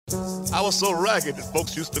I was so ragged that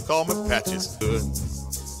folks used to call me Patches. Good.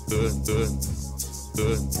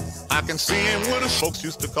 I can see him with us. Folks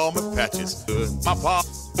used to call me Patches. Good. My pop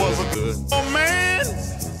was a good man.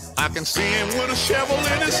 I can see him with a shovel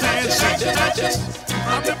in his hand. Patches,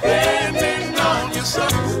 I'm depending on you,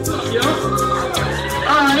 son. Yo.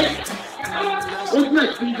 All right. What's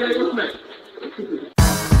next, DJ? What's next?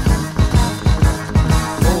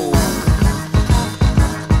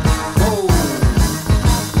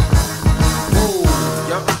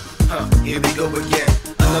 Here we go again.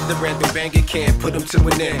 Another random banger can't put them to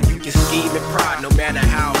an end. You can scheme and pride no matter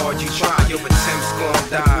how hard you try. Your attempts gon'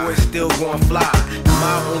 die, boys still gon' fly. And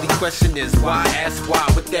my only question is why? Ask why.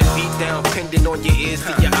 With that beat down pending on your ears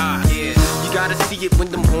to your eyes. Yeah, you gotta see it when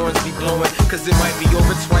them horns be blowing. Cause it might be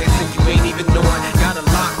over twice and you ain't even knowing. Got a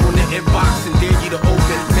lock on the inbox and dare you to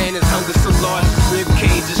open. Man, his hunger so large, his rib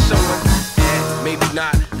cage is showing. Maybe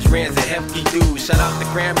not, this Rand's a hefty dude. Shout out to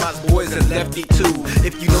grandma's boys and lefty too.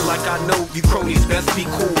 If you know like I know, you cronies best be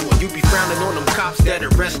cool. Or you be frowning on them cops that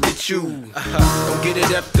arrested you. Don't get it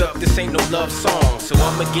effed up, this ain't no love song. So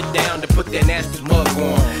I'ma get down to put that nasty mug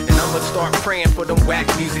on. And I'ma start praying for them whack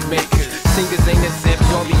music makers. Singers ain't as if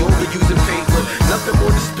y'all be overusing paper. Nothing more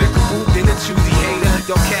despicable than a choosy hater.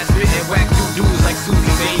 Y'all cats spitting whack dudes like Susie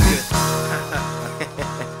Vega.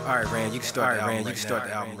 Alright, Rand, you can start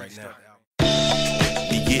the album right now.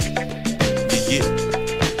 Yeah.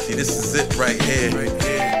 See, this is it right here.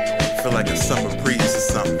 Feel like a summer breeze or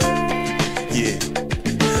something. Yeah.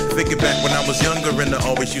 Thinking back when I was younger and I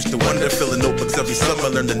always used to wonder, filling notebooks every summer,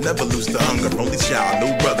 learned to never lose the hunger. Only child,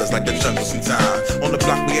 no brothers, like the jungle sometimes. On the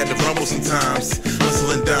block we had to rumble sometimes.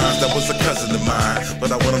 Hustling dimes, that was a cousin of mine.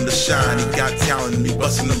 But I went on to shine, he got talent and me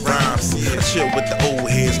busting the rhymes. I chilled with the old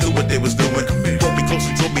heads, knew what they was doing. Pulled me close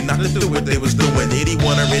and told me not to do what they was doing.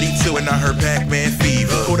 81 or 82 and I heard Pac-Man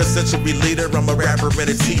fever. Quarter century leader, I'm a rapper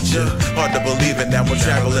and a teacher. Hard to believe it, now I'm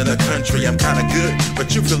traveling the country. I'm kinda good,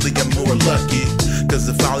 but you really are more lucky. Cause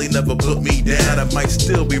if Ali never put me down, I might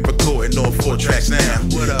still be recording on 4 tracks now.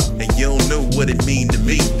 What up? And you don't know what it mean to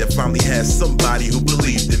me that finally had somebody who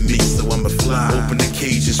believed in me. So I'ma fly, open the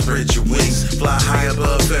cage and spread your wings. Fly high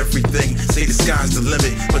above everything, say the sky's the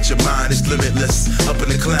limit, but your mind is limitless. Up in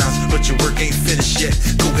the clouds, but your work ain't finished yet.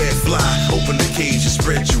 Go ahead, fly, open the cage and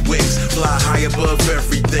spread your wings. Fly high above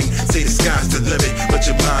everything, say the sky's the limit, but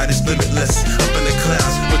your mind is limitless. Up in the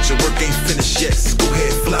clouds, but your work ain't finished yet. So go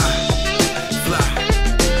ahead, fly. Fly,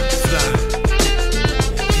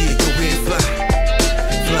 yeah, go ahead, fly.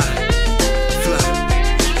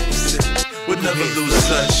 We'll never lose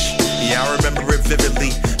touch. Yeah, I remember it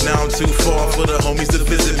vividly. Now I'm too far for the homies to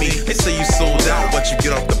visit me. They say you sold out once you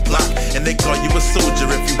get off the block, and they call you a soldier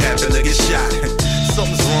if you happen to get shot.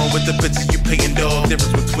 Something's wrong with the picture you painting, dog.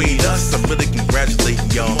 Difference between us, I'm really congratulating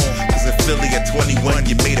y'all. Cause in Philly at 21,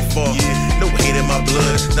 you made it far. No hate in my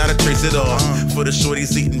blood, not a trace at all. For the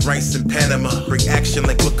shorties eating rice in Panama, bring action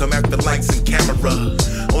like we'll come after lights and camera.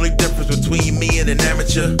 Only difference between me and an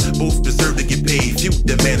amateur, both deserve to get paid, few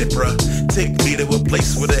demand it, bruh. Take me to a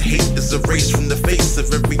place where the hate is erased from the face of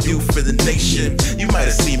every youth in the nation. You might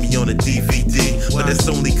have seen me on a DVD, but that's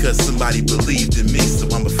only cause somebody believed in me. So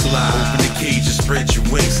I'ma fly, open the cage and spread your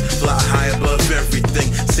wings. Fly high above everything,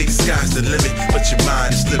 say the sky's the limit, but your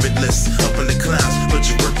mind is limitless. Up in the clouds, but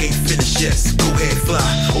your work ain't finished yet. So go ahead, fly,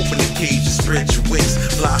 open the cage and spread your wings.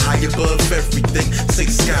 Fly high above everything, say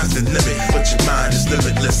the sky's the limit, but your mind is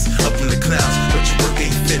limitless. Up in the clouds, but your work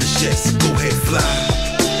ain't finished yet. So go ahead, fly.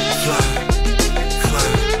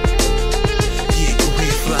 Yeah, go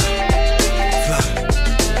ahead, fly.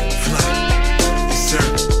 Yes, sir.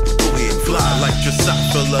 Go ahead, fly like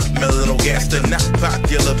Drosophila, mellow gaster. Not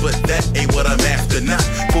popular, but that ain't what I'm after. Not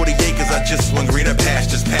 40 acres, I just swung greener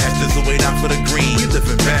pastures. Pastures away out for the green. We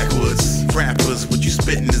living backwoods. Rappers, what you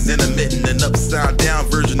spitting is intermittent, an upside down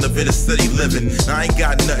version of inner city living. I ain't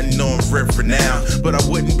got nothing on rip for now, but I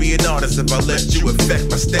wouldn't be an artist if I let you affect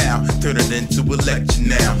my style. Turn it into a lecture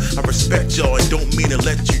now. I respect y'all and don't mean to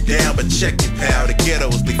let you down, but check it, pal, the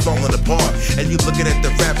ghettos be falling apart, and you looking at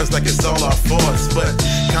the rappers like it's all our faults. But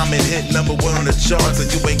comment hit #1 on the charts, and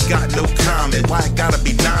you ain't got no comment. Why it gotta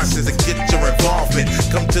be nonsense to get your involvement?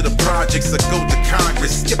 Come to the projects or go to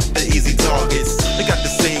Congress. Skip the easy targets. They got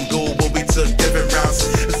the same goal, but we took different routes.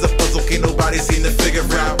 It's a puzzle, can't nobody seem to figure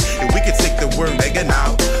out. And we can take the word Megan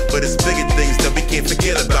out, but it's bigger things that we can't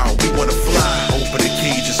forget about. We wanna fly, open the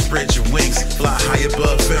cage and spread your wings. Fly high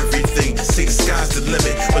above everything, say the sky's the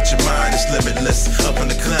limit, but your mind is limitless. Up in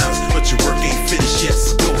the clouds, but your work ain't finished yet.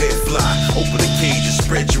 So go ahead, fly, open the cage and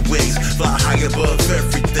spread your wings. Fly high above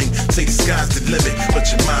everything, say the sky's the limit, but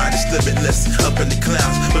your mind is limitless. Up in the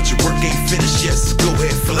clouds, but your work ain't finished yet. So go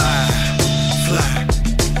ahead, fly.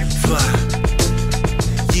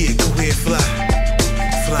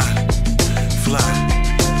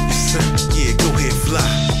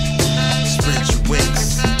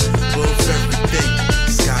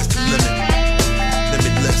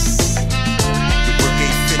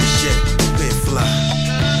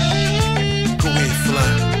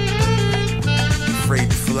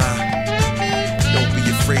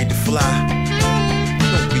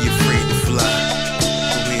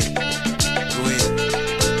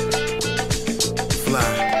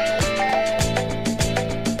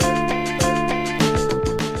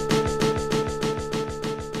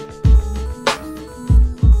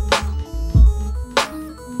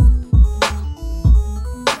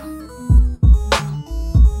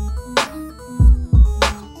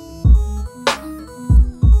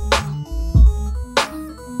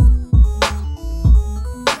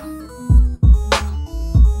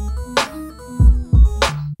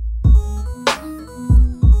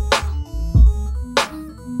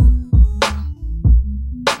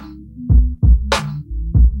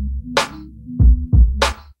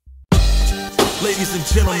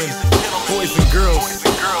 gentlemen, boys and girls,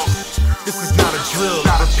 this is not a drill.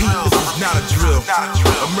 Repeat, this is not a drill.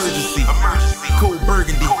 Emergency, cold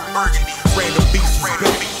burgundy, random beats is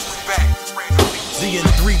back.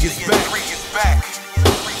 DN3 is back.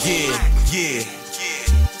 Yeah.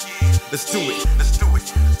 Let's do it.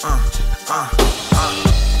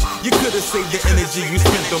 You could've saved the energy you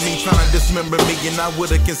spent on me trying to dismember me, and I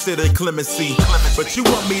would've considered clemency. But you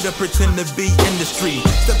want me to pretend to be industry.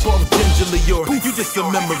 Step off gingerly, or you just a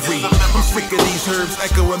memory. I'm sick of these herbs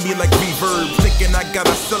echoing me like reverb, thinking I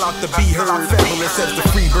gotta sell out to be heard. Fabulous as the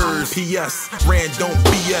free birds. P.S. Rand don't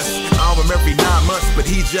BS. Album every 9 months, but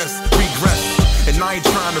he just regressed. And I ain't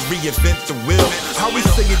trying to reinvent the wheel. How we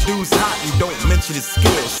say a dude's hot and don't mention his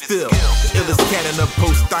skills. Still, the illest cat in a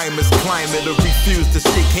post-thymus climate, or refuse to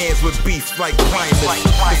shake hands with beef like primates.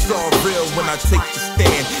 It's all real when I take the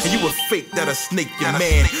stand, and you a fake that'll snake your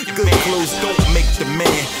man. Good clothes don't make the man.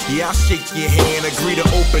 Yeah, I'll shake your hand, agree to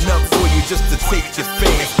open up for you just to take your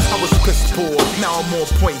fans. I was piss poor, now I'm on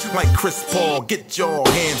point like Chris Paul. Get your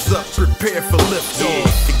hands up, prepare for lift off.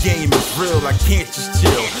 The game is real, I can't just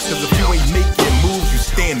chill, cause if you ain't making moves, you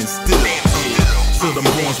standing still. Till the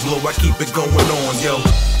horns blow, I keep it going on, yo.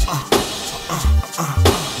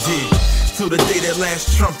 Yeah. Till the day that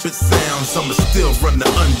last trumpet sounds, I'ma still run the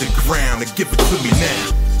underground and give it to me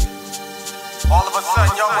now. All of a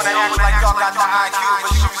sudden, y'all wanna act like y'all got the IQ of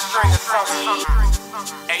a shoestring or something.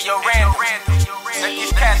 Hey, yo, Randall, let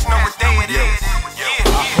these cats know what day it is.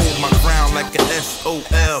 I hold my ground like an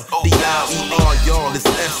S-O-L. D-I-E-R, y'all, it's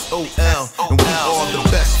S-O-L. And we all the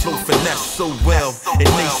best, flow finesse so well. And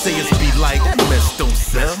they say it's be like, that mess don't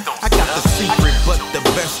sell. I got the secret, but the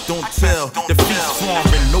best don't tell. The feast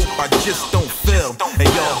foreign, nope, I just don't fail. And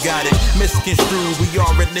y'all got it misconstrued, we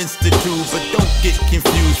are an institute. But don't get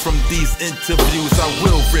confused from these interviews, I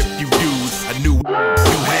will rip you dudes. I knew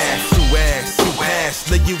you had to ass,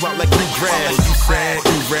 lay you out like new grass. You sad,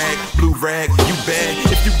 you rag, blue rag, you bad.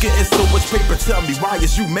 If you getting so much paper, tell me, why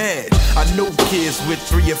is you mad? I know kids with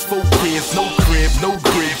 3 or 4 kids, no crib, no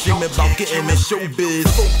grid, dreaming about getting in showbiz.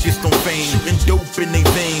 Focused on fame, shooting dope in they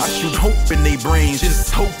veins. I shoot hope in they brains,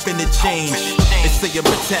 just hoping it change. They say I'm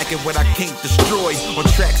attacking what I can't destroy. On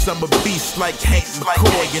tracks I'm a beast like Hank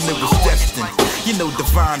McCoy, and it was destined. You know,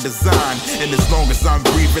 divine design, and as long as I'm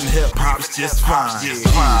breathing, hip-hop's just fine.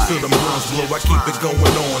 Till the horns blow, I keep it going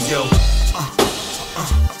on, yo.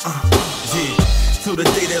 Yeah. Till the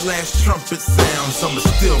day that last trumpet sounds, I'ma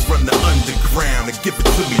still run the underground and give it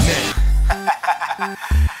to me now.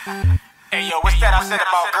 Hey, yo, what's that I said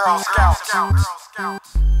about Girl Scouts?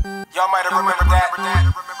 Y'all might have remembered that, but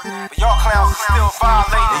y'all clowns are still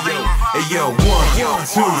violating. Hey yo, 1,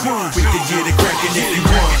 2, we can get it crackin' if you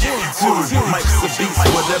want. 2, mics or beats,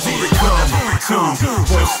 whatever it come. 2,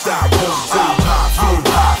 won't stop, won't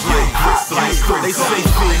pop, they say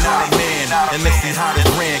fear not a man, unless he hot as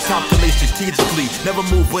ran. Calculate strategically, never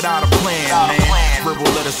move without a plan, man. Verbal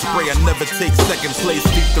letter spray, I never take second place.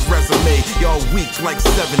 Keep the resume, y'all weak like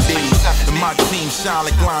 7 days. And my team shine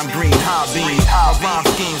like lime green high beams. My rhyme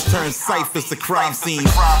schemes turn ciphers to crime scenes.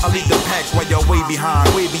 I lead the pack while y'all way behind,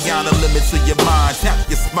 way beyond the limits of your mind. Tap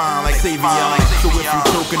your spine like Savion. So if you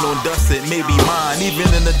choking on dust, it may be mine. Even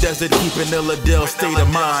in the desert, keeping Illadale state of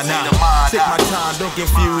mind. Now, take my time, don't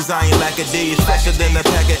confuse, I ain't lack a days. Fresher than a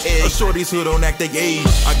pack of eggs. Shorties who don't act their age.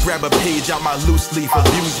 I grab a page out my loose leaf,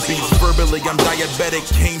 abuse beats. Verbally, I'm diabetic,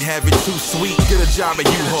 can't have it too sweet. Get a job at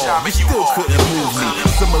U-Haul, you still couldn't move me.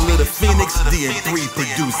 Similar to Phoenix, DN3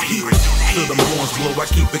 produce heat. Till the horns blow, I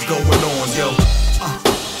keep it going on, yo.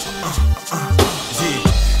 Yeah.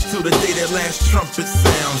 Till the day that last trumpet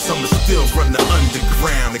sounds, I'ma still run the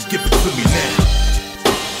underground and give it to me now.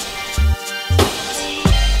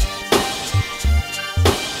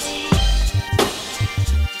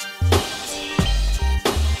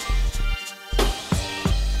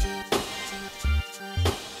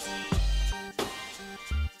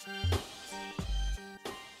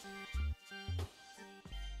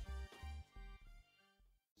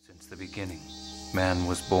 Since the beginning, man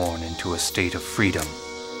was born into a state of freedom.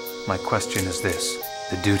 My question is this: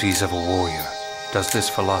 the duties of a warrior. Does this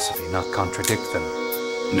philosophy not contradict them?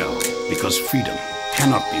 No, because freedom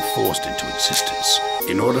cannot be forced into existence.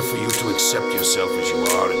 In order for you to accept yourself as you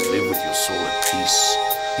are and live with your soul at peace,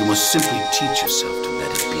 you must simply teach yourself to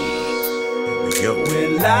let it be. Here we go.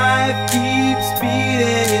 When life keeps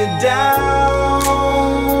beating you down,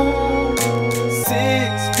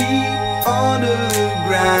 6 feet under the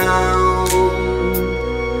ground,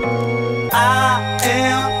 I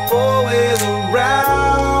am always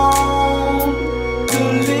around to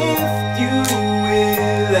lift you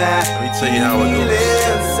with that. Let me tell you how it goes.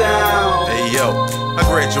 Sound. Hey yo, I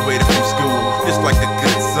graduated from school. just like a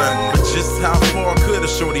good son. But just how far could a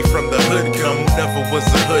shorty from the hood come? Never was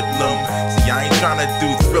a hoodlum. See, I ain't tryna do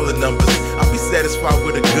thriller numbers. I'll be satisfied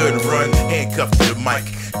with a good run. Handcuffed to the mic,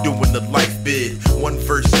 doing the life bid. One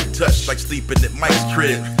verse you touch like sleeping at Mike's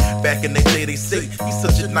crib. Back in the day they say he's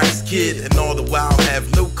such a nice kid, and all the while have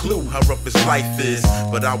no clue how rough his life is.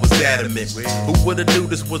 But I was adamant. Who would've knew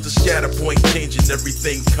this was a shatter point, changing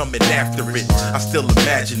everything coming after it? I still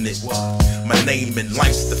imagine it. My name and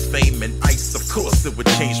life's the fame and ice. Of course it would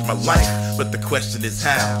change my life, but the question is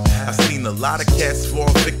how. I've seen a lot of cats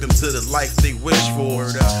fall victim to the life they wish for.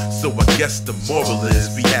 So I guess the moral is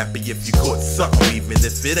be happy if you caught something, even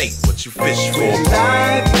if it ain't what you fish for.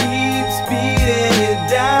 Life keeps beating you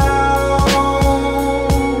down.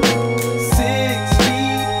 6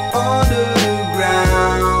 feet under the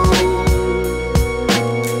ground.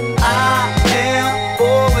 I am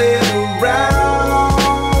always around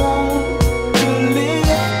to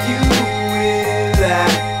lift you with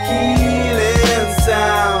that healing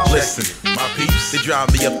sound. Listen, my peeps, they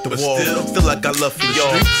drive me up the wall. Still I got love for the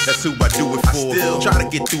streets. That's who I do it for. Try to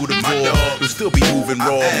get through the wall. You'll still be moving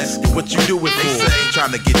raw. Ask what you do it for.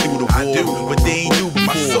 Trying to get through the wall. What they ain't do before.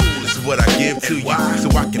 My soul is what I give to you, so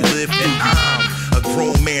I can live through you. I'm a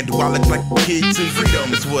grown man, do I look like a kid to you?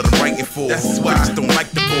 Freedom is what I'm writing for. That's why I just don't like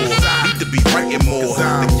the ball. Need to be writing more.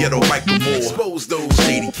 The ghetto Michael Moore. Expose those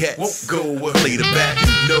shady cats. Won't go play the back.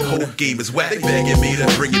 No whole game is whack. They begging me to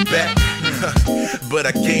bring it back. But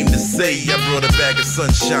I came to say I brought a bag of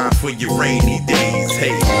sunshine for your rainy days.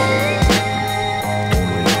 Hey.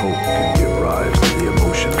 Only hope can give rise to the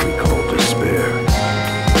emotion we call despair.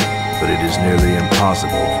 But it is nearly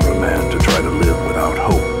impossible for a man to try to live without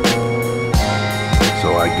hope. So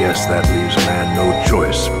I guess that leaves man no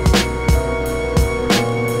choice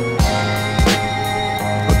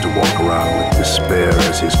but to walk around with despair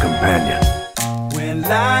as his companion. When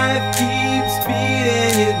life keeps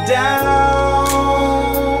beating you down,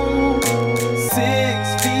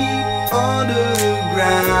 6 feet under the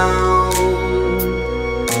ground,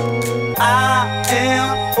 I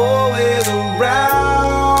am always around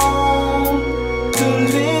to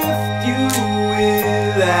lift you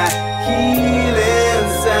with that healing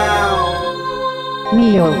sound.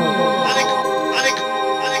 Mio.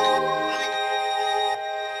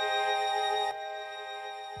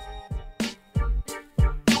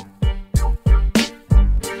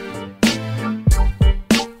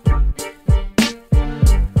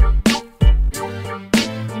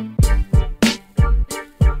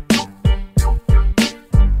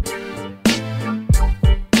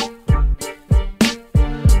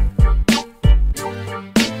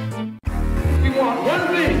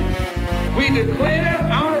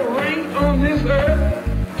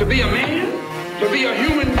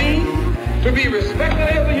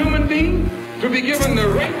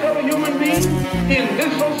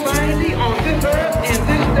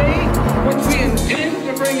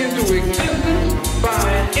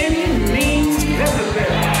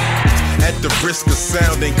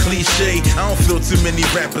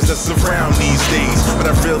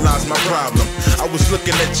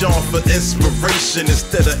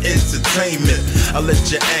 Instead of entertainment, I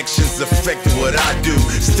let your actions affect what I do.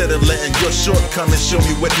 Instead of letting your shortcomings show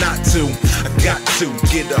me what not to, I got to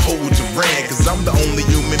get a hold of Rand, cause I'm the only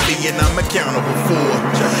human being I'm accountable for.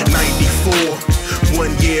 94,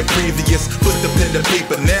 1 year previous, put the pen to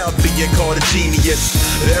paper, now being called a genius.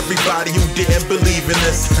 Everybody who didn't believe in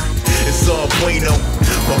this, it's all bueno.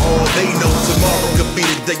 For all they know, tomorrow could be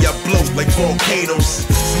the day I blow like volcanoes.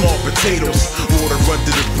 Small potatoes, water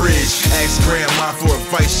under the bridge. Asked grandma for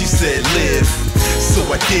advice, she said live. So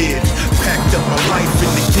I did, packed up my life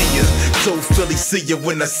in the Kia. Told Philly, see ya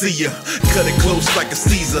when I see ya. Cut it close like a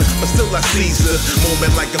Caesar, but still I Caesar.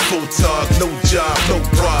 Moment like a photog, no job, no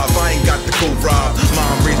rob. I ain't got the go rob,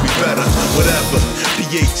 mom raised me better. Whatever,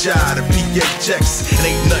 PHI to PHX. It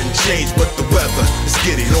ain't nothing changed but the weather. Let's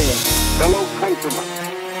get it on. Fellow countrymen,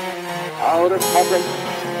 our republic,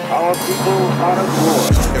 our people are at war.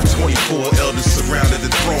 If 24 elders surrounded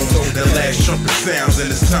the throne, the last trumpet sounds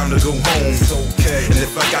and it's time to go home. And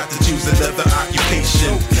if I got to choose another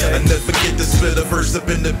occupation, I never get to split a verse up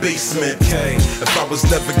in the basement. If I was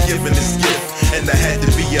never given this gift and I had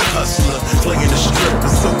to be a hustler, playing the strip,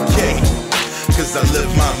 it's okay. Cause I live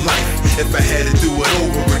my life. If I had to do it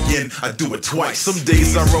over again, I'd do it twice. Some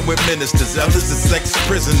days I run with ministers, others is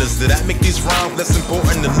ex-prisoners. Did that make these rhymes less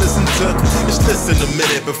important to listen to? Just listen a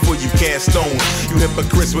minute before you cast stones. You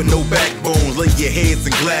hypocrites with no backbone, lay your heads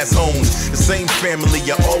in glass homes. The same family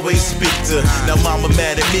I always speak to. Now mama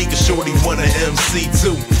mad at me cause shorty wanna MC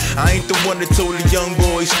too. I ain't the one that told the young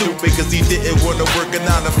boy stupid cause he didn't wanna work a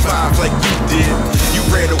 9 to 5 like you did. You You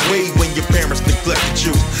ran away when your parents neglected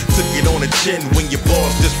you. Took it on the chin when your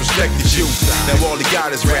boss disrespected you. Now all he got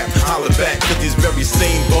is rap, holler back, cause these very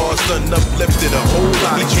same bars done uplifted a whole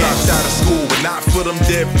lot. He dropped out of school, but not for them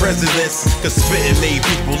dead presidents, cause spitting made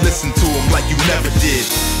people listen to him like you never did.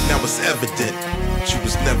 Now it's evident you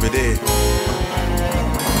was never there.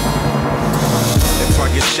 If I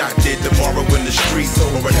get shot dead tomorrow in the street,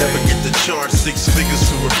 or I never get to charge 6 figures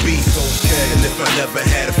for a beat, and if I never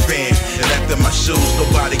had a fan, and after my shows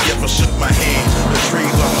nobody ever shook my hand, betrayed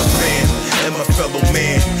by my fan and my fellow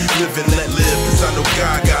man, live and let live, cause I know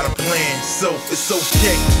God got a plan. So it's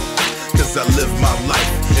okay, cause I live my life.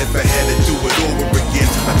 If I had to do it over again,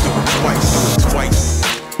 I'd do it twice.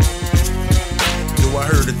 Yo, I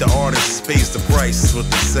heard that the artist pays the price, what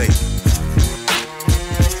they say,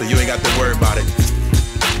 so you ain't got to worry about it.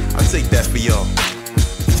 I'll take that for y'all.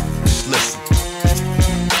 Just listen.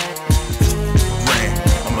 Grand,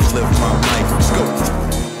 I'ma live my life. Let's go.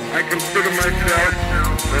 I consider myself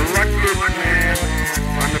the luckiest man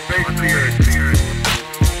on the face of the earth.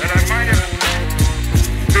 That I might have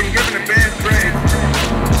been given a bad grade,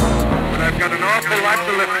 but I've got an awful lot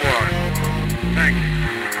to live for. Thank you.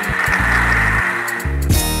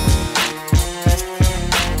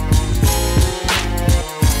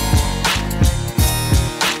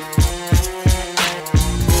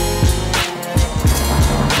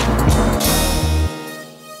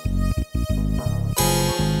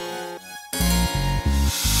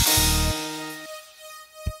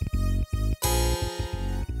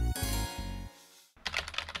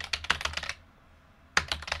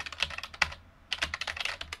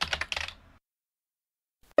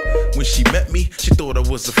 When she met me, she thought I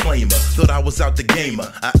was a flamer. Thought I was out the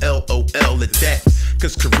gamer. I LOL at that.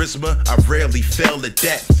 Cause charisma, I rarely fail at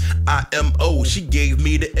that. IMO, she gave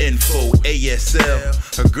me the info.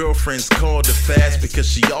 ASL, her girlfriends called her fast because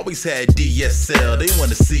she always had DSL. They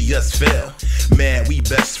wanna see us fail. Man, we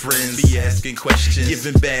best friends. Be asking questions,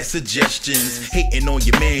 giving bad suggestions, hating on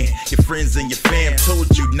your man. Your friends and your fam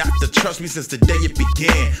told you not to trust me since the day it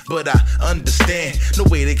began. But I understand, no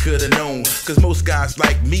way they could've known. Cause most guys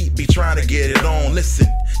like me be trying to get it on. Listen,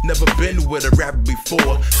 never been with a rapper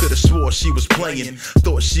before. Could've swore she was playing.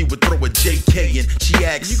 Thought she would throw a JK in. She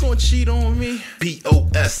asked, you gonna cheat on me?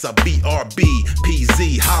 POS, I BRB,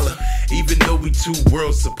 PZ, holla. Even though we 2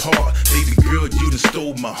 worlds apart, baby girl, you done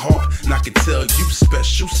stole my heart. And I can tell you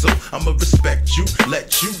special, so I'ma respect you.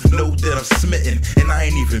 Let you know that I'm smitten, and I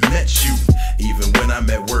ain't even met you. Even when I'm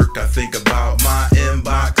at work, I think about my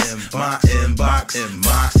inbox, my inbox,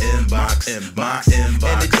 my inbox, my inbox,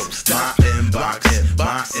 and it don't stop. My inbox,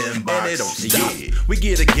 my inbox, and it don't stop. Yeah, we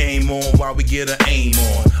get a game on while we get an aim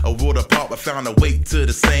on. A world apart, I found a way to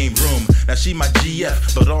the same room. Now she my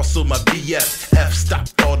GF, but also my BF. F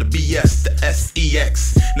stopped all the BS, the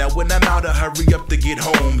SEX. Now when I'm out, I hurry up to get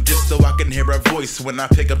home, just so I can hear her voice when I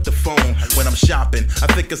pick up the phone. When I'm shopping, I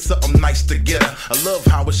think it's something nice to get her. I love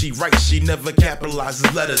how when she writes, she never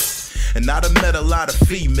capitalizes letters. And I done met a lot of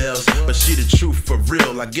females, but she the truth for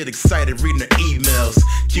real. I get excited reading her emails.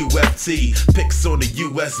 QFT, pics on the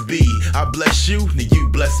USB. I bless you, then you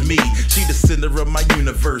bless me. She the center of my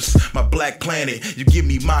universe, my black planet. You give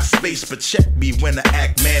me my space, but check me when I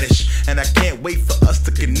act mannish. And I can't wait for us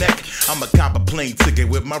to connect. I'ma cop a plane ticket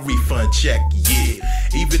with my refund check, yeah.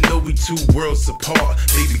 Even though we 2 worlds apart,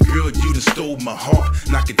 baby girl, you done stole my heart.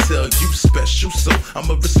 And I can tell you special, so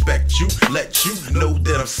I'ma respect you. Let you know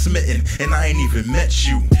that I'm smitten, and I ain't even met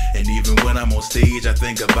you. And even when I'm on stage, I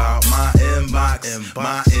think about my inbox,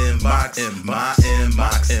 my inbox, my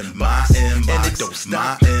inbox, my inbox, and it don't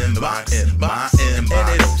stop. My inbox, my inbox, and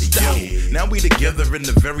it don't stop. Yeah. Now we together in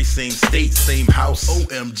the very same state, same house.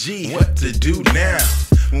 OMG, what to do now?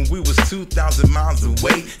 When we was 2,000 miles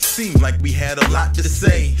away, seemed like we had a lot to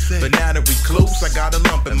say. But now that we close, I got a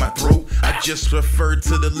lump in my throat. I just referred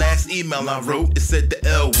to the last email I wrote. It said the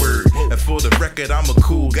L word. And for the record, I'm a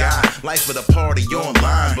cool guy. Life of the party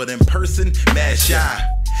online, but in person, mad shy.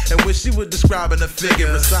 And when she was describing a figure,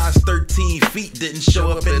 a size 13 feet didn't show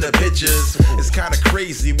up in the pictures. It's kinda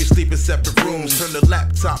crazy, we sleep in separate rooms, turn the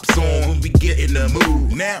laptops on when we get in the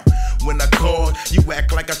mood. Now, when I call, you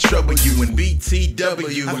act like I trouble you. And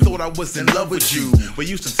BTW, I thought I was in love with you. We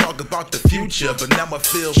used to talk about the future, but now I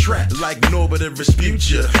feel trapped like Norbert and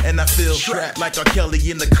Respucia. And I feel trapped like R. Kelly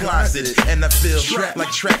in the closet. And I feel trapped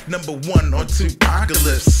like track #1 on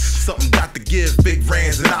Tupacalypse. Something got to give, Big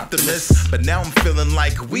Rands and Optimus. But now I'm feeling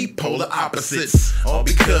like we polar opposites. All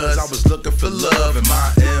because I was looking for love in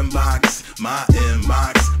my inbox, my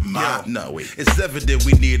inbox, my... No, wait. It's evident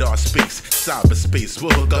we need our space, cyberspace.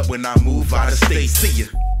 We'll hook up when I move out of state. See ya.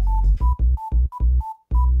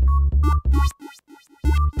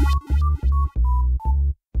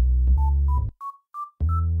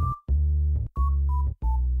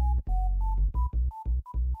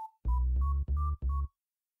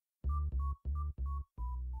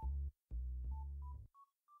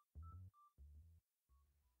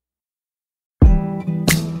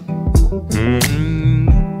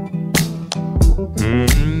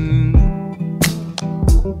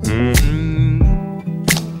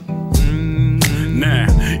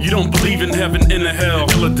 believe in heaven and a hell.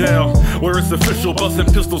 Philadelphia, where it's official,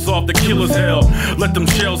 busting pistols off the killer's hell. Let them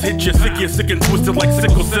shells hit you, sick and twisted like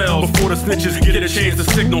sickle cells. Before the snitches get a chance to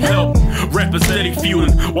signal help. Rappers steady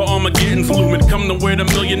feuding while Armageddon's looming. Come to where the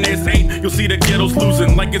millionaires ain't, you'll see the ghetto's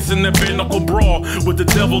losing. Like it's in that bare knuckle brawl with the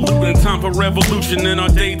devil looting. Time for revolution in our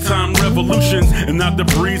daytime revolutions. And not the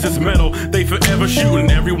breeze is metal, they forever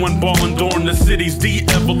shooting. Everyone balling during the city's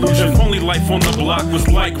de-evolution. If only life on the block was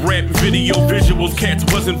like rap, video, visuals. Cats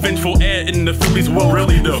wasn't vengeful, adding the Phillies. Well,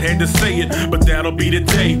 really though, had to say it, but that'll be the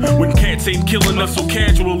day when cats ain't killing us so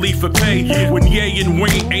casually for pay. When Ye and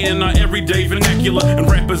Wayne ain't in our everyday vernacular, and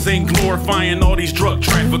rappers ain't glorifying all these drug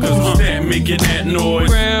traffickers. That making that noise.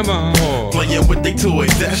 Grandma, playing with they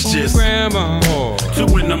toys, that's just Grandma.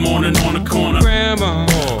 2 in the morning on the corner. Grandma,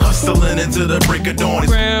 hustling into the break of dawn.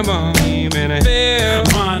 Grandma,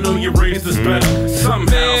 Ma, I know you raised us better.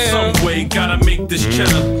 Somehow, some way, gotta make this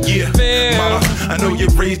cheddar. Yeah, Mama, I know you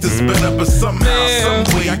raised us better, but somehow,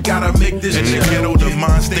 some way, I gotta make this cheddar. In the ghetto, the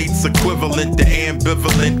mind state's equivalent to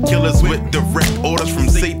ambivalent killers with direct orders from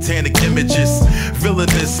satanic images.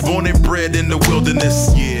 Villainous, born and bred in the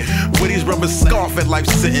wilderness. Yeah, where these rubbers scoff at life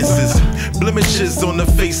sentences. Blemishes on the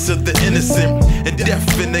face of the innocent, and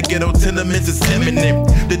death in the ghetto tenements is imminent.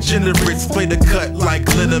 Degenerates play the cut like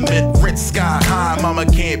liniment. Rent sky high, mama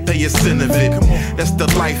can't pay a cent of it. That's the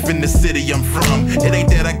life in the city I'm from. It ain't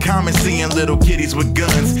that uncommon seeing little kiddies with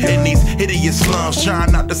guns in these hideous slums,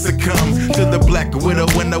 trying not to succumb to the black widow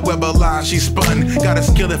in the web of lies she spun. Got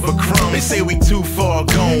us killing for crumbs. They say we too far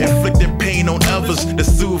gone, inflicting pain on others to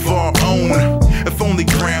soothe our own. If only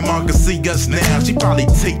grandma could see us now, she'd probably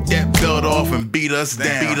take that belt off and beat us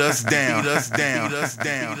down. Beat us down. Beat us down. Beat us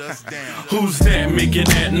down. Beat us down. Who's that making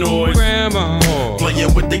that noise? Grandma,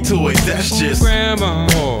 playing with they toys, that's just Grandma.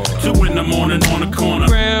 2 in the morning on the corner.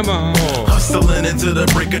 Grandma, hustling into the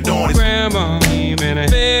break of dawn. Grandma,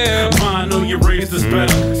 Ma, I know you raised us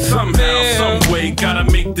better. Somehow, some way, gotta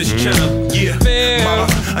make this cheddar. Yeah, Mama,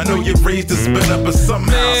 I know you raised us better, but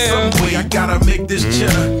somehow, some way, I gotta make this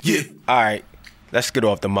cheddar. Yeah. Alright, let's get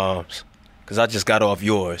off the moms, cause I just got off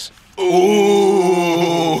yours.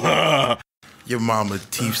 Ooh. Your mama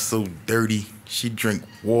teeth so dirty, she drink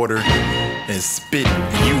water and spit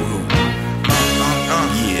yoo-hoo.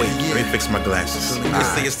 Wait, let me fix my glasses. They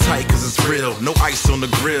say it's tight cause it's real, no ice on the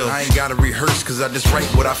grill. I ain't gotta rehearse cause I just write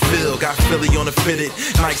what I feel. Got Philly on the fitted,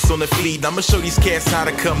 nice on the feet. I'ma show these cats how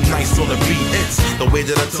to come nice on the beat. It's the way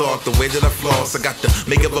that I talk, the way that I floss. I got the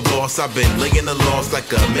make of a boss, I've been laying the loss like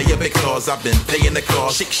a mayor because I've been paying the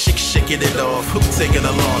cost. Shaking it off, who taking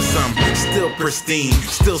a loss? I'm still pristine,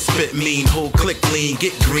 still spit mean, whole click lean,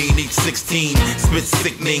 get green, eat 16. Spit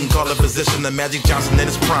sickening, call a position of Magic Johnson in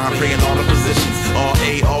his prime, playing all the positions. All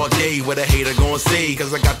A, all day, what a hater gonna say,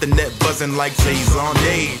 cause I got the net buzzing like Jay's on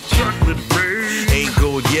day. Chocolate babe. Ain't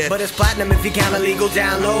gold yet, but it's platinum if you count illegal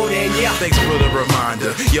download, and yeah. Thanks for the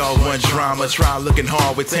reminder, y'all want drama, try looking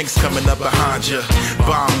hard with tanks coming up behind ya.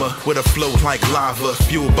 Bomber with a flow like lava,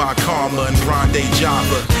 fueled by karma and grande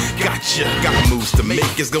Java. Gotcha, got moves to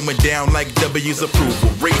make, it's going down like W's approval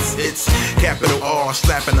rates. It's capital R,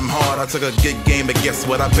 slapping them hard. I took a good game, but guess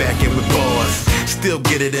what, I back it with bars. Still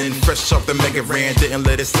get it in, fresh off the Mega Ran, didn't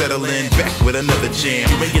let it settle in. Back with another jam,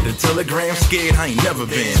 you ain't get the telegram, scared, I ain't never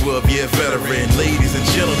been. 12-year veteran, ladies and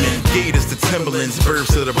gentlemen, Gators to Timberlands, birds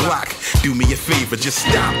to the block. Do me a favor, just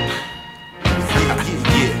stop.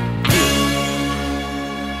 Yeah.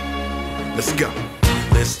 Let's go.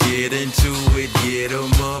 Let's get into it, get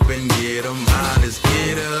 'em up and get 'em high. Let's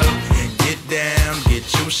get up and get down, get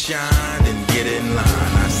your shine and get in line.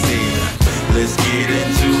 I said, let's get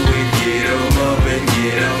into it, get 'em up and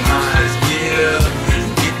get 'em high. Let's get up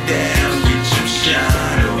and get down, get your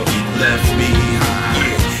shine or get left behind.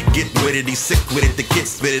 Yeah. Get with it, he's sick with it, the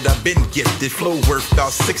kids with it, I've been gifted. Flow worth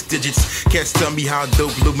about 6 digits. Cats tell me how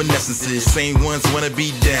dope luminescence is. Same ones wanna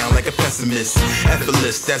be down like a pessimist.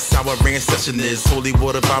 Effortless, that's how our rain session is. Holy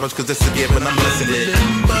water bottles, cause it's a given, I'm blessing it.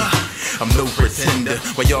 I'm no pretender,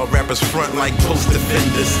 while y'all rappers front like post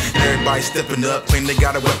defenders. Everybody stepping up, claim they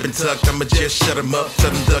got a weapon tucked. I'ma just shut them up,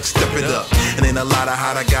 tell them ducks, step it up. And ain't a lot of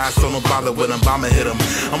hotter guys, so don't bother with them. Bomber hit them,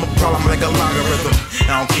 I'm a problem like a logarithm.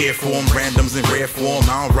 I don't care for them, randoms in rare form.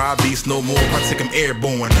 I don't ride beats no more, I take them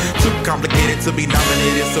airborne. Too complicated to be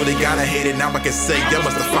nominated, so they gotta hate it. Now I can say, y'all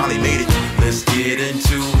must have finally made it. Let's get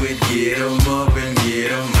into it, get 'em up and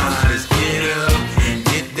get 'em high. Let's get up and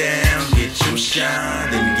get down, get your shine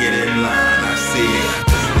and get in line. I said,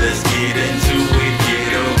 let's get into it,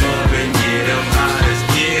 get 'em up and get 'em high. Let's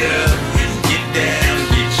get up and get down,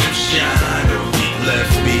 get your shine or get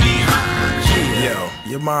left behind. Yo,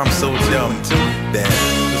 your mom's so dumb too that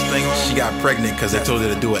she got pregnant cause they told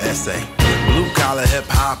her to do an essay. Blue collar hip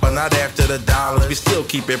hop, but not after the dollars. We still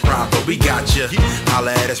keep it proper, we got ya.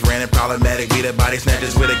 Holla at us, ran and problematic. We the body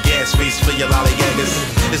snatchers with a gas face for your lollygaggers.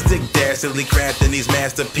 It's dick dastardly crafting these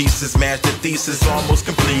masterpieces. Master thesis almost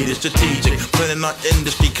completed, strategic. Planning on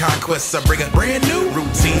industry conquests. I bring a brand new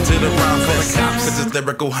routine to the rhyme fest. Cause it's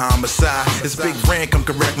lyrical homicide. It's big brand, come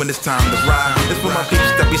correct when it's time to ride. It's for my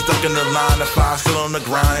peeps that be stuck in the line of 5, still on the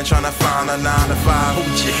grind, trying to find a 9 to 5.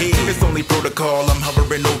 Hold your head, it's only protocol. I'm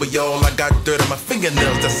hovering over y'all. I got dirt on my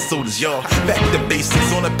fingernails, that's as old as y'all. Back to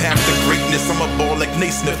basics, on the path to greatness. I'm a ball like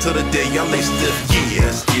Naismith till the day I lay stiff. Yeah,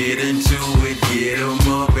 let's get into it, get 'em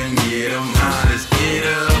up and get 'em high. Let's get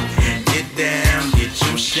up and get down, get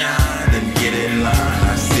your shine and get in line.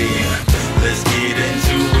 I said, let's get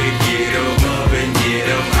into it, get 'em up and get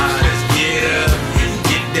 'em high. Let's get up and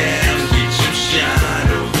get down, get your shine,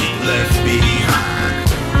 don't get left behind.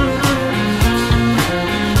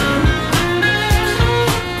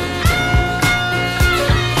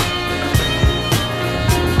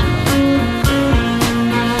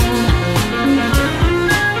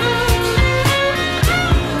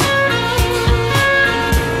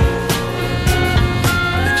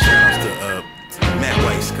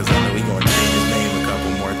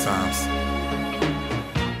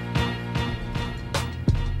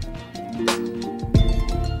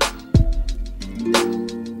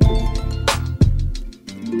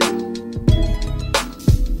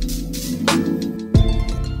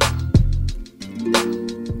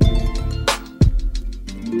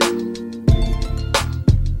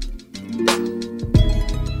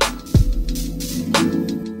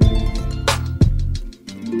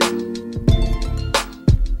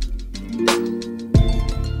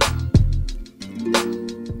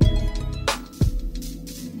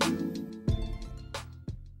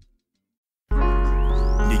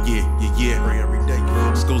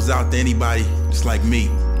 To anybody just like me,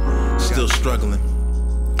 still struggling.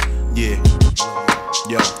 Yeah,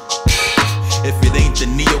 yo. If it ain't the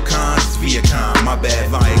neocons, it's Viacom, my bad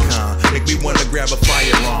Viacom. Make me wanna grab a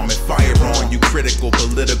firearm and fire on you critical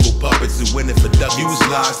political puppets who win it for duck. Use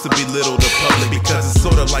lies to belittle the public because it's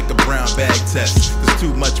sorta like a brown bag test. Cause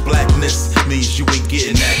too much blackness means you ain't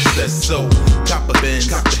getting access. So, cop a Benz,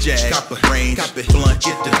 cop a Jag, cop a range, cop it blunt,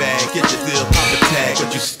 get the bag, get your deal, pop a tag.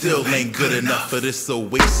 But you still ain't good enough for this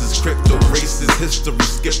oasis. Crypto racist history,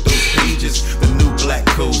 skip those pages. The new black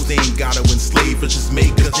codes, they ain't gotta enslave us, just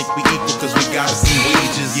make us think we equal cause we got some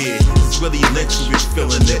wages. Yeah, it's really lynch, we're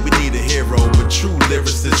feeling it. We need a hero, but true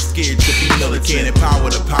lyricists scared to be militant. Can't empower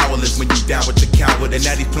the powerless when you down with the coward. And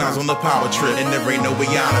now these clowns on the power trip, and there ain't no way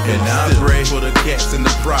out of it. And I pray for the cats in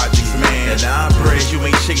the projects, man. And I pray you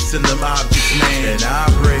ain't chasing them objects, man. And I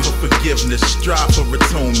pray for forgiveness, strive for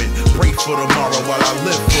atonement. Pray for tomorrow while I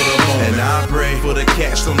live for the moment. And I pray for the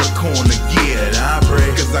cats on the corner, yeah. And I pray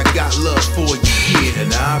cause I got love for you, yeah.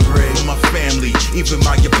 And I pray for my family, even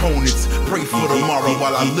my opponents. Pray for tomorrow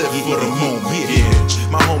while I live for the moment, yeah.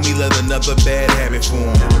 My homie let another bad habit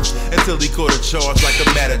form until he caught a charge like a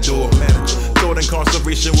matador. Thought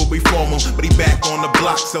incarceration will reform him, but he back on the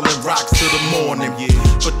block selling rocks till the morning. Yeah.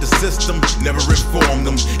 But the system never informed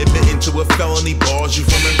him. Admitting to a felony bars you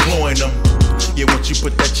from employing them. Yeah, once you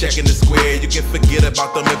put that check in the square, you can forget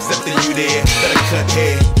about them accepting you there. Better cut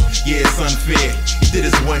hair, yeah, it's unfair. He did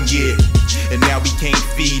his 1 year, and now he can't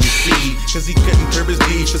feed his seed, cause he couldn't curb his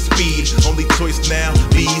need for speed. Only choice now,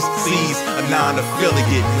 B's, C's, a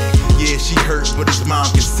non-affiliate. Yeah, she hurt, but his mom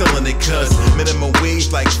concealing it, cause minimum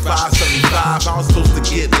wage like $5.75. I was supposed to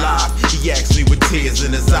get live. He asked me with tears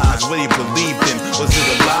in his eyes what he believed in. Was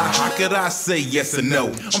it a lie? How could I say yes or no?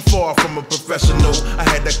 I'm far from a professional. I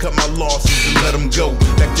had to cut my losses and let him go.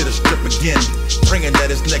 Back to the strip again, praying that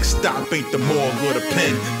his next stop ain't the morgue or the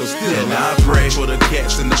pen. But still, and I pray for the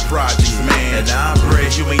cats in the projects, man. And I pray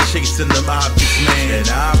you ain't chasing them objects, man. And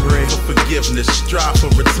I pray for forgiveness, strive for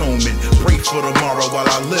atonement. Pray for tomorrow while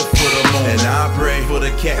I live for the moment. And I pray for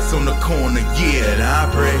the cats on the corner, yeah. And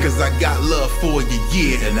I pray cause I got love for you,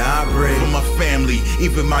 yeah. And I pray for my family,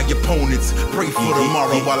 even my opponents. Pray for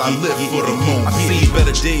tomorrow while I live for the moment. I see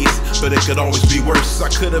better days, but it could always be worse. I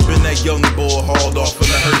could have been that young boy hauled off in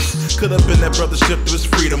a hearse. Could have been that brother stripped to his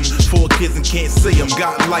freedom. 4 kids and can't see him.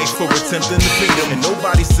 Got life for attempting to feed him. And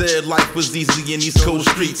nobody said life was easy in these cold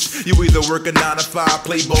streets. You either work a 9 to 5,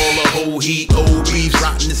 play ball or hold heat. Old beefs,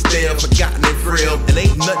 rotten and stale, forgotten and frail. And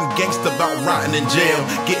ain't nothing gangsta about rotting in jail.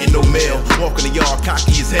 Getting no mail, walking the yard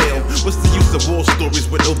cocky as hell. What's the use of war stories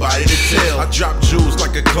with nobody to tell? I drop jewels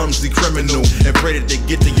like a clumsy criminal and pray that they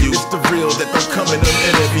get to you. It's the real that don't come in them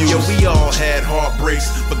interviews. Yeah, we all had heartbreaks.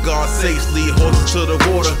 For God's sakes, lead horses to the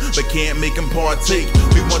water, but can't make them partake.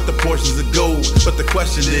 We want the portions of gold, but the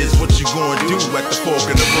question is, what you gonna do at the fork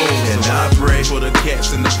in the road? And I pray for the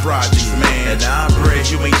cats and the projects, man. And I pray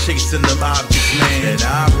you ain't chasing them objects, man. And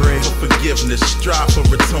I pray for forgiveness, strive for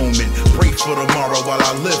atonement. Pray for tomorrow while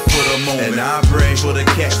I live for the moment. And I pray for the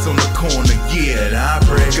cats on the corner, yeah. And I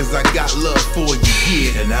pray, cause I got love for you,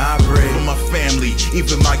 yeah. And I pray for my family,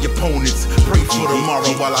 even my opponents. Pray for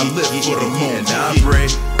tomorrow while I live for the moment. And I pray,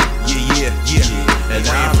 yeah. And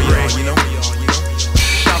I pray, you know.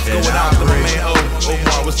 Shouts going out to my man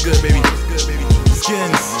Omar, what's good, baby?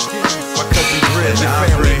 Skins, my cousin Grizz, and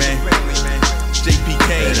family, man. JP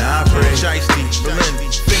Kane, and I pray. Shiesty, Berlin,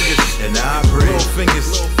 Fingers, and I pray. Little Fingers,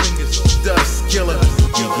 Dust, Killer.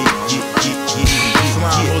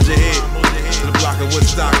 Slime, hold your head. The block of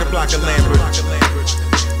Woodstock, the block of Lambert.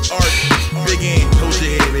 Art, Big N, hold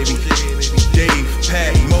your head, baby. Dave,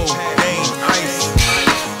 Pat, Mo, Dane, Ice,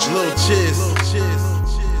 Lil Chiz.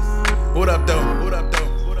 What up, though?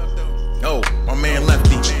 Oh, my man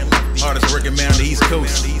Lefty. Hardest working man on the East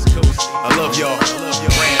Coast. I love y'all.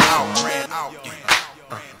 Ran out.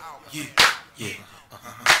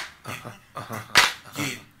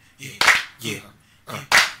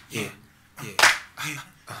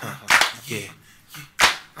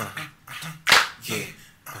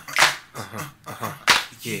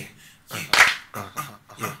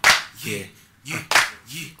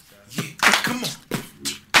 Come on.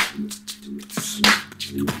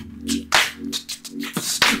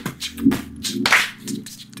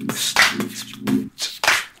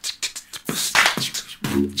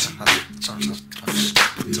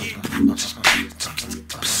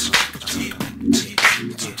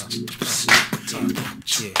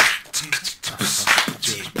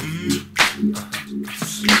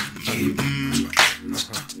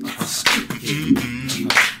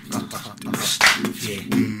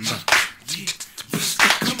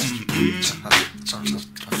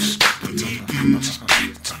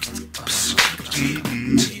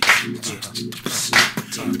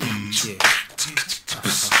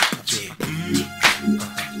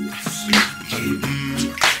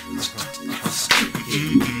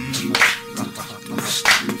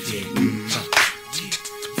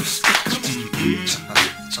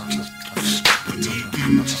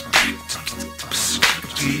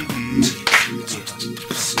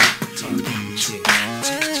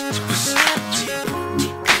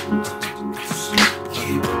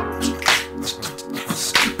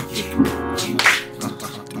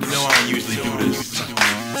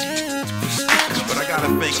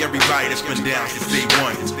 Everybody that's been down since day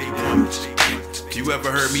one. You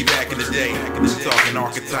ever heard me back in the day? Talking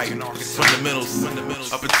archetype, fundamentals,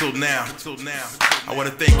 up until now. I want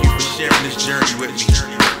to thank you for sharing this journey with me,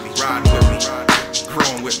 riding with me,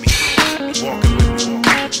 growing with me, walking with me.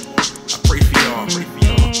 I pray for y'all,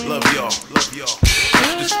 love y'all.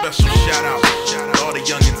 Extra special shout out to all the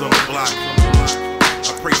youngins on the block.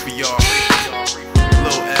 I pray for y'all,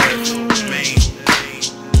 Lil Ev, Maine,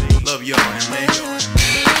 love y'all, man.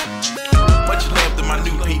 Much love to my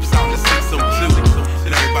new peeps out in the 602,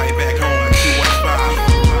 and everybody back home in 215,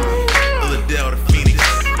 Philadelphia, Phoenix.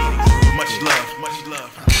 Much love.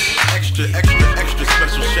 Extra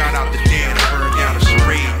special shout out to Dan and Burn Down the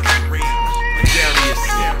Charade, and Darius,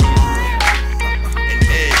 and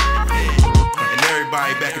Ed, and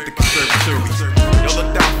everybody back at the conservatory. Y'all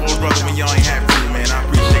looked out for a brother when y'all ain't have to, man. I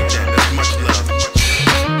appreciate that. That's much love.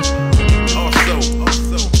 Also,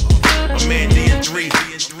 my man D&3.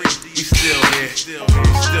 We still here, still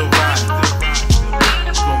riding.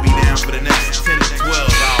 It's gonna be down for the next 10 to 12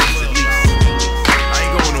 hours at least. I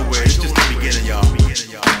ain't going nowhere, it's just the beginning, y'all.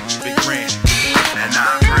 Big grand. And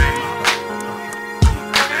I pray.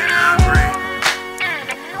 And I pray.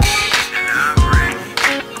 And I pray.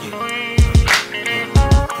 And I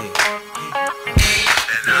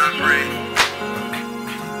pray.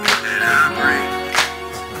 And I pray.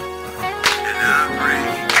 And I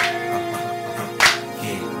pray.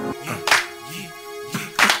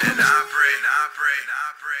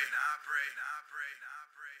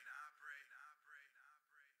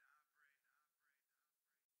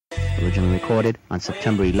 Originally recorded on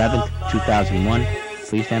September 11th, 2001.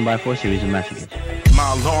 Please stand by for a series of messages. My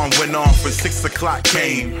My alarm went off when 6 o'clock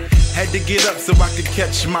came. Had to get up so I could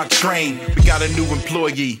catch my train. We got a new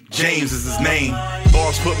employee, James is his name.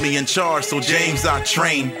 Boss put me in charge, so James I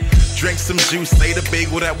train. Drank some juice, ate a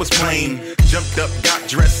bagel that was plain. Jumped up, got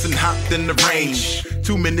dressed and hopped in the range.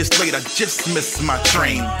 2 minutes later, I just missed my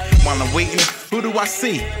train. While I'm waiting, who do I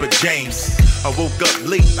see but James? I woke up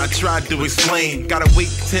late, I tried to explain. Gotta wait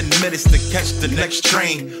 10 minutes to catch the next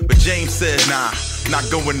train. But James said, nah, not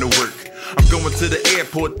going to work. I'm going to the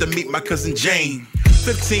airport to meet my cousin Jane.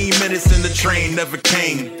 15 minutes and the train never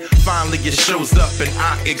came. Finally it shows up and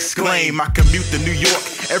I exclaim, I commute to New York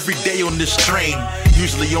every day on this train.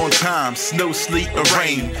 Usually on time, snow, sleet, or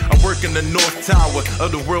rain. I work in the North Tower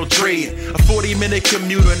of the World Trade. A 40-minute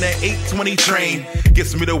commute on that 8:20 train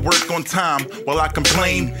gets me to work on time while I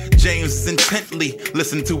complain. James intently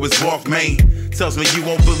listened to his Walkman. Tells me you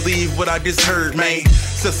won't believe what I just heard, man.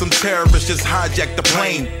 Says some terrorists just hijacked the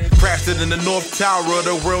plane, crashed it in the North Tower of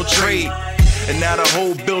the World Trade. And now the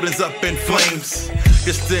whole building's up in flames.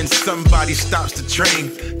 Just then somebody stops the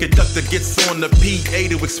train. Conductor gets on the PA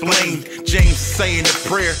to explain. James saying a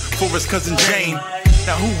prayer for his cousin Jane.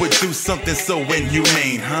 Now who would do something so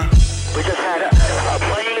inhumane, huh? We just had a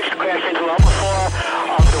plane crash into Level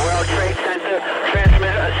 4 of the World Trade Center,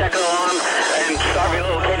 transmit a second alarm, and start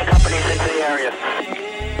relocating companies into the area.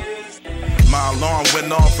 My alarm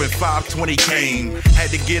went off when 5:20 came. Had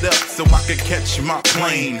to get up so I could catch my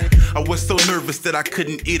plane. I was so nervous that I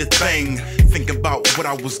couldn't eat a thing. Thinking about what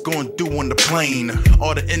I was gonna do on the plane.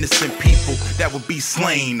 All the innocent people that would be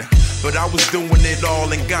slain. But I was doing it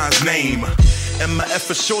all in God's name. And my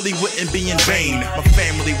effort surely wouldn't be in vain. My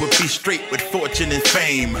family would be straight with fortune and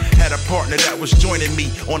fame. Had a partner that was joining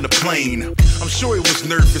me on the plane. I'm sure he was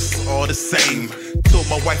nervous all the same. Told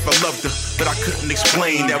my wife I loved her, but I couldn't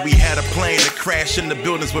explain that we had a plane to crash in the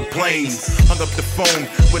buildings with planes. Hung up the phone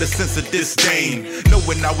with a sense of disdain,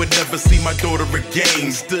 knowing I would never see my daughter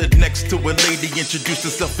again. Stood next to a lady, introduced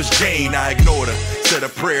herself as Jane. I ignored her, said a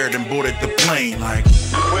prayer, then boarded the plane like,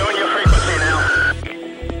 we're on your frequency now.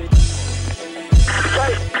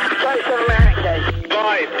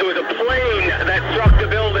 Guys, there was a plane that struck the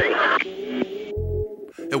building.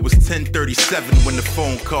 It was 10:37 when the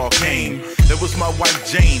phone call came. It was my wife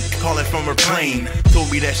Jane calling from her plane. Told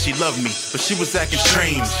me that she loved me, but she was acting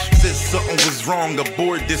strange. Said something was wrong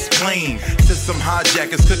aboard this plane. Said some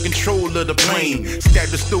hijackers took control of the plane.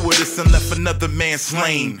 Stabbed the stewardess and left another man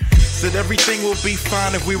slain. Said everything will be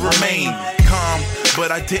fine if we remain calm,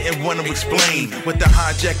 but I didn't want to explain what the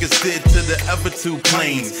hijackers did to the other 2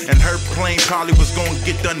 planes. And her plane probably was gonna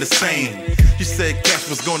get done the same. She said gas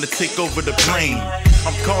was gonna take over the plane.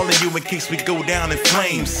 I'm calling you in case we go down in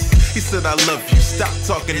flames. He said I love you, stop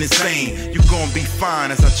talking insane. You gonna be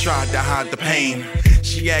fine, as I tried to hide the pain.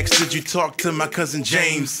 She asked, did you talk to my cousin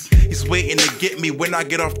James? He's waiting to get me when I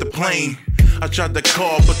get off the plane. I tried to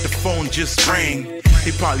call, but the phone just rang.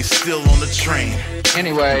 He probably still on the train.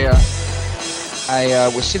 Anyway, I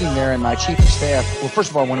was sitting there and my chief of staff, well, first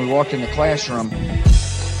of all, when we walked in the classroom,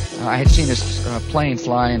 I had seen this plane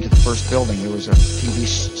fly into the first building. There was a TV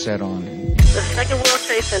set on. The second World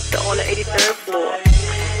Trade Center on the 83rd floor.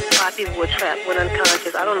 5 people were trapped, went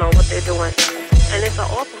unconscious. I don't know what they're doing. And it's an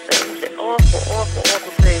awful thing. It's an awful, awful,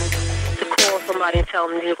 awful thing to call somebody and tell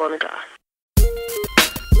them you're going to die.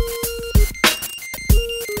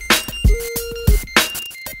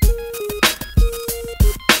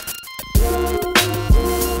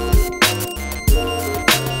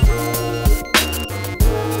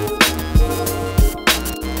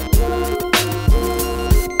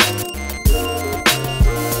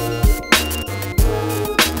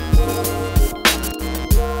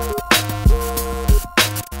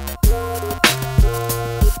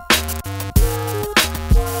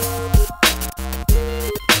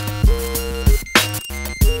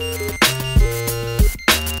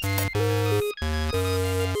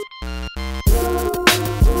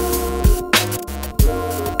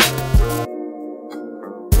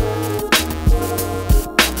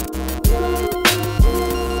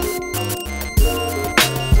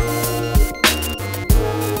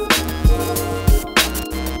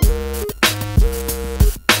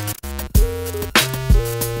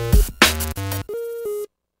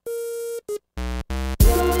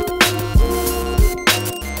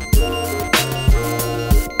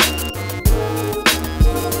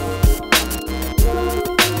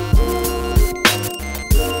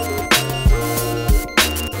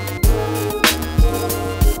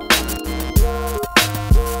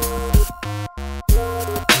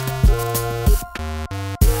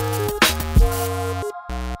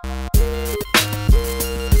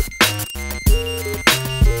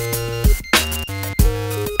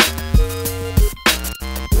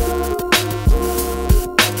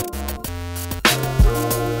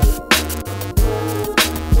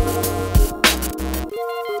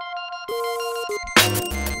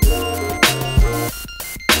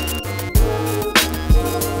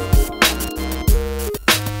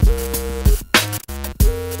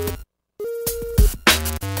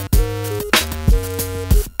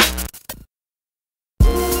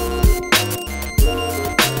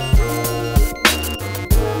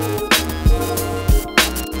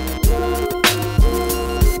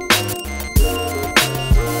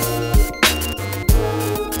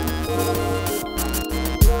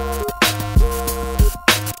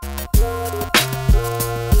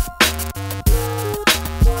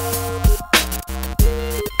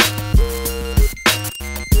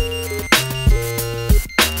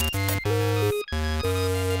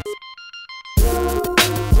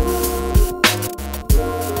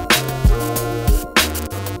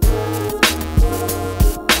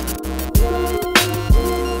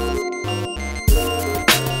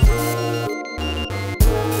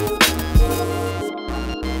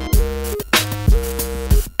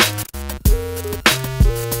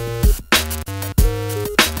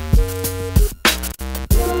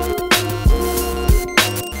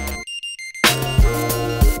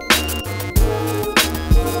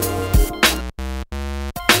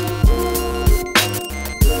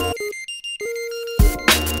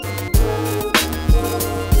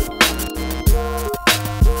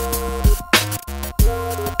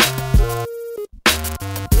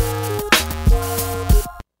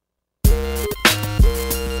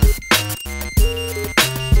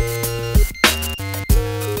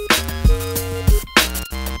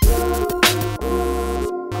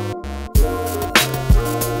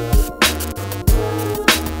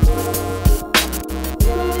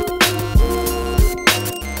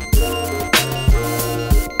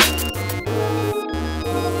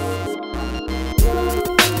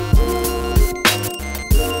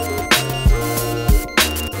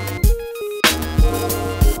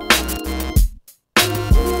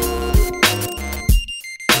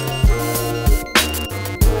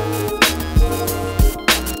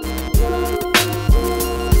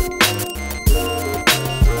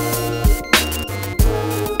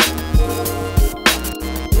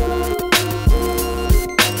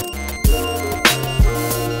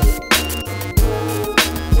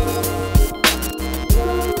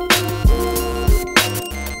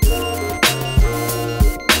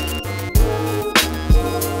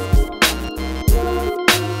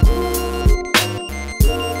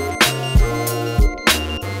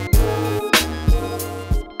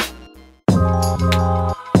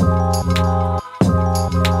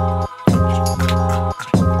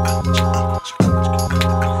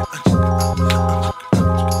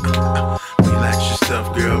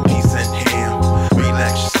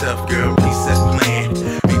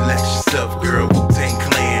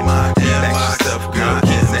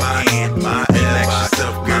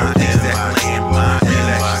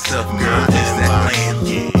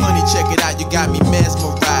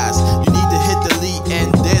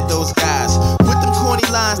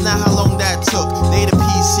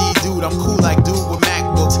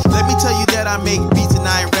 make beats and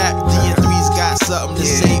I rap. D&3's got something to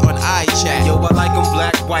say on iChat. Yo, I like them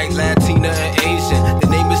black, white, Latina, and Asian. The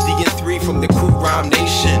name is D&3 from the crew Rhyme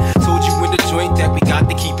Nation. Told you in the joint that we got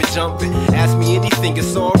to keep it jumping. Ask me anything,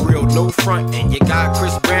 it's all real, no front. And you got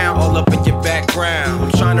Chris Brown all up in your background.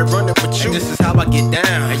 I'm trying to run it with you, this is how I get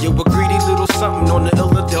down. And yo, a greedy little something on the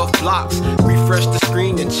Philadelphia blocks. Refresh the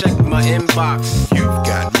screen and check my inbox. You've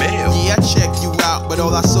got mail. Yeah, I checked you out, but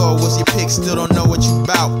all I saw was your pics. Still don't know what you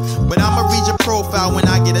bout. But I'ma read your profile when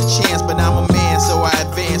I get a chance. But I'm a man, so I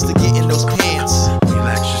advance to get in those pants.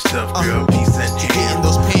 Relax yourself, girl, peace and to get in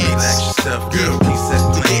those pants. Relax yourself, girl, peace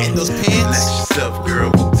and to get in those pants. Relax yourself,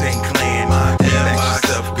 girl, Wu-Tang Clan. Relax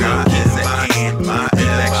yourself, girl, peace and hand.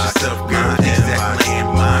 Relax yourself, girl, peace and land.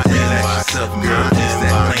 Relax yourself, girl, peace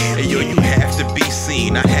and land. Hey yo, you have to be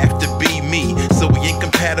seen, I have to be me. So we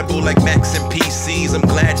incompatible like Macs and PCs. I'm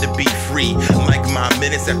glad to be free. Like my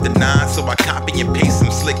minutes after 9, so I copy and paste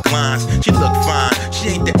some slick lines. She look fine, she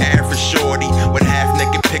ain't the average shorty with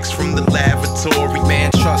half-naked pics from the lavatory.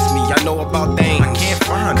 Man, trust me, I know about things. I can't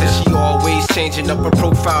find her. Cause she always changing up her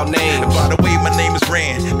profile name. And by the way, my name is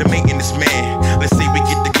Rand, the maintenance man. Let's say we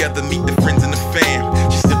get together, meet the friends and the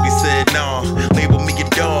fam. She simply said, nah, label me a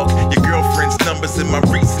dog. Your girlfriend's numbers in my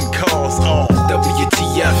recent calls. Oh,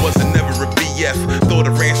 WTF. Wasn't never a BF. Thought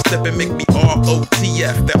a Rand step and make me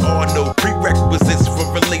ROTF. There are no prerequisites for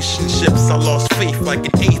relationships. I lost faith like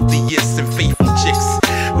an atheist in faithful chicks.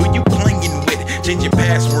 Who you playing with? Changing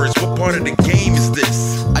passwords, what part of the game is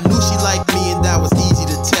this? I knew she liked me and that was easy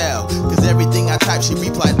to tell. Cause everything I typed she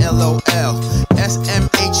replied LOL.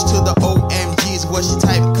 SMH to the OMG is what she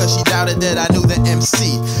typed. Cause she doubted that I knew the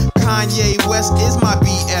MC. Kanye West is my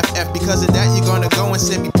BFF. Because of that you're gonna go and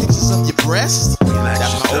send me pictures of your breasts? Relax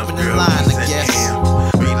That's my yourself, opening girl, line, peace I and guess. ham.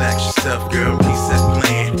 Relax yourself, girl, peace and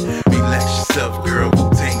plan. Relax yourself, girl,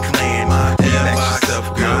 Wu-Tang Clan. Relax yourself,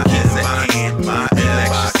 girl, peace and hand. Relax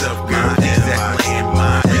yourself, girl, peace and plan.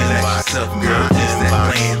 Relax yourself, girl, peace and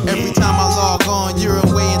plan. Every time I log on, you're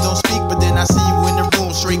away and don't speak. But then I see you in the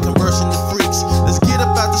room, straight conversing to freaks. Let's get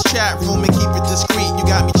up out this chat room and keep it discreet. You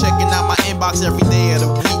got me checking out my inbox every day of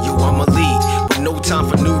the week. Yo, I'm a lead, with no time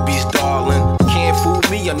for newbies, darling. Can't fool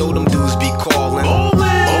me, I know them dudes be calling.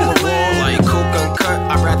 Overall, like Coke Uncut,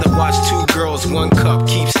 I'd rather watch 2 girls, 1 cup,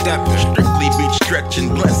 keep stepping. Strictly beat stretching,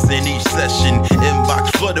 blessing each session.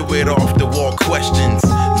 Inbox flooded with off the wall questions.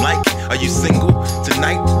 Like, are you single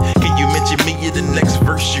tonight? Can you mention me in the next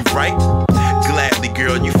verse you write? Gladly,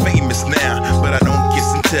 girl, you famous now, but I don't kiss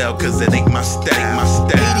and tell, cause it ain't my style.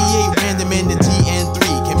 88 random in the TN3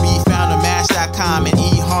 can be found on Match.com and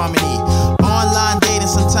eHarmony. Online dating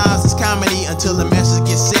sometimes it's comedy until the message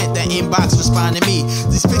gets sent. That inbox respond to me.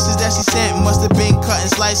 These pictures that she sent must have been cut and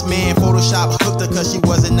sliced. Man, Photoshop hooked her cause she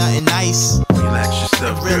wasn't nothing nice. Relax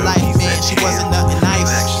yourself, in real girl, life, peace man, and she ham. wasn't nothing nice.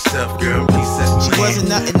 Relax yourself, girl, peace and She plan. wasn't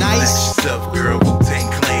nothing nice. Relax yourself, girl, Wu-Tang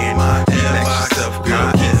Clan. Relax yourself,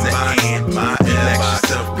 girl,